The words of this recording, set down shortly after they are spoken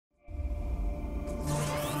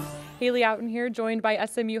Haley Outen here, joined by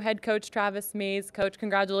SMU head coach Travis Mays. Coach,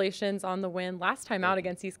 congratulations on the win. Last time out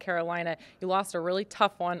against East Carolina, you lost a really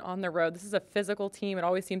tough one on the road. This is a physical team. It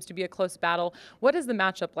always seems to be a close battle. What is the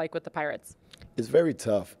matchup like with the Pirates? It's very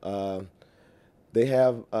tough. They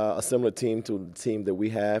have a similar team to the team that we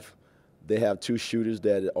have. They have two shooters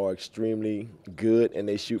that are extremely good, and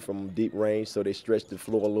they shoot from deep range, so they stretch the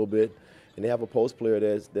floor a little bit. And they have a post player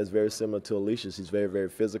that's very similar to Alicia. She's very, very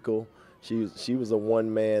physical. She was a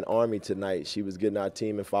one-man army tonight. She was getting our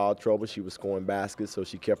team in foul trouble. She was scoring baskets, so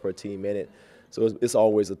she kept her team in it. So it's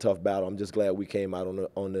always a tough battle. I'm just glad we came out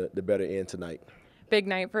on the better end tonight. Big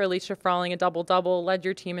night for Alicia Froling, a double-double, led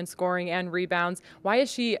your team in scoring and rebounds. Why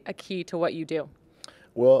is she a key to what you do?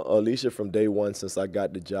 Well, Alicia, from day one since I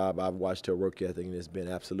got the job, I've watched her work ethic, and it's been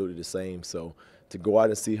absolutely the same. So to go out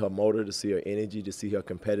and see her motor, to see her energy, to see her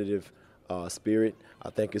competitive spirit,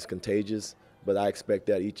 I think it's contagious. But I expect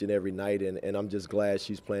that each and every night, and I'm just glad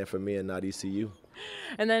she's playing for me and not ECU.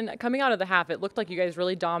 And then coming out of the half, it looked like you guys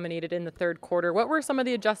really dominated in the third quarter. What were some of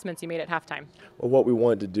the adjustments you made at halftime? Well, what we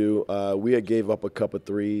wanted to do, we had gave up a couple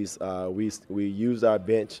threes. We used our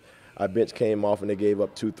bench. Our bench came off, and they gave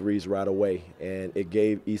up 2 threes right away, and it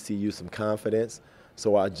gave ECU some confidence.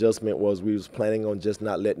 So our adjustment was we was planning on just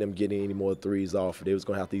not letting them get any more threes off. They was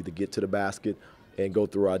going to have to either get to the basket and go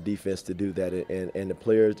through our defense to do that. And the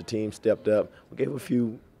players, the team stepped up. We gave a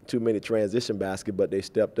few too many transition baskets, but they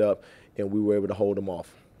stepped up, and we were able to hold them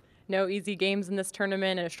off. No easy games in this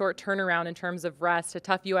tournament and a short turnaround in terms of rest, a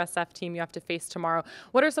tough USF team you have to face tomorrow.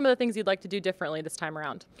 What are some of the things you'd like to do differently this time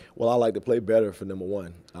around? Well, I like to play better for number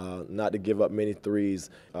one, not to give up many threes.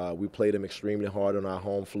 We played them extremely hard on our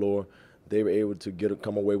home floor. They were able to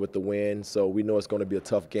come away with the win, so we know it's going to be a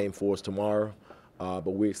tough game for us tomorrow.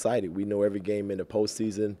 But we're excited. We know every game in the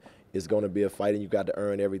postseason is going to be a fight, and you've got to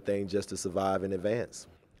earn everything just to survive and advance.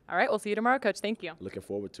 All right, we'll see you tomorrow, Coach. Thank you. Looking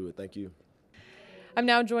forward to it. Thank you. I'm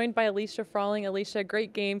now joined by Alicia Froling. Alicia,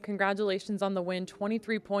 great game. Congratulations on the win.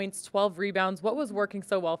 23 points, 12 rebounds. What was working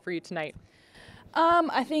so well for you tonight?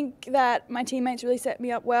 I think that my teammates really set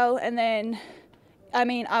me up well, and then,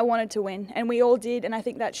 I wanted to win, and we all did, and I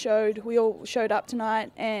think that showed. We all showed up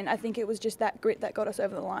tonight, and I think it was just that grit that got us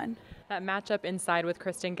over the line. That matchup inside with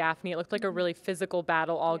Kristen Gaffney, it looked like a really physical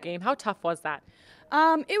battle all game. How tough was that?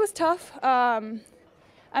 It was tough.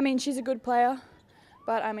 She's a good player,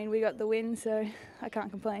 but, we got the win, so I can't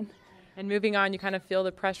complain. And moving on, you kind of feel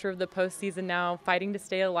the pressure of the postseason now, fighting to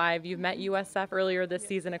stay alive. You've met USF earlier this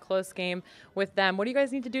season, a close game with them. What do you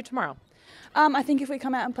guys need to do tomorrow? I think if we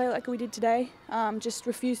come out and play like we did today, just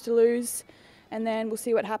refuse to lose, and then we'll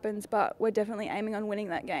see what happens, but we're definitely aiming on winning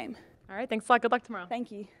that game. All right, thanks a lot. Good luck tomorrow.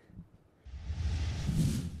 Thank you.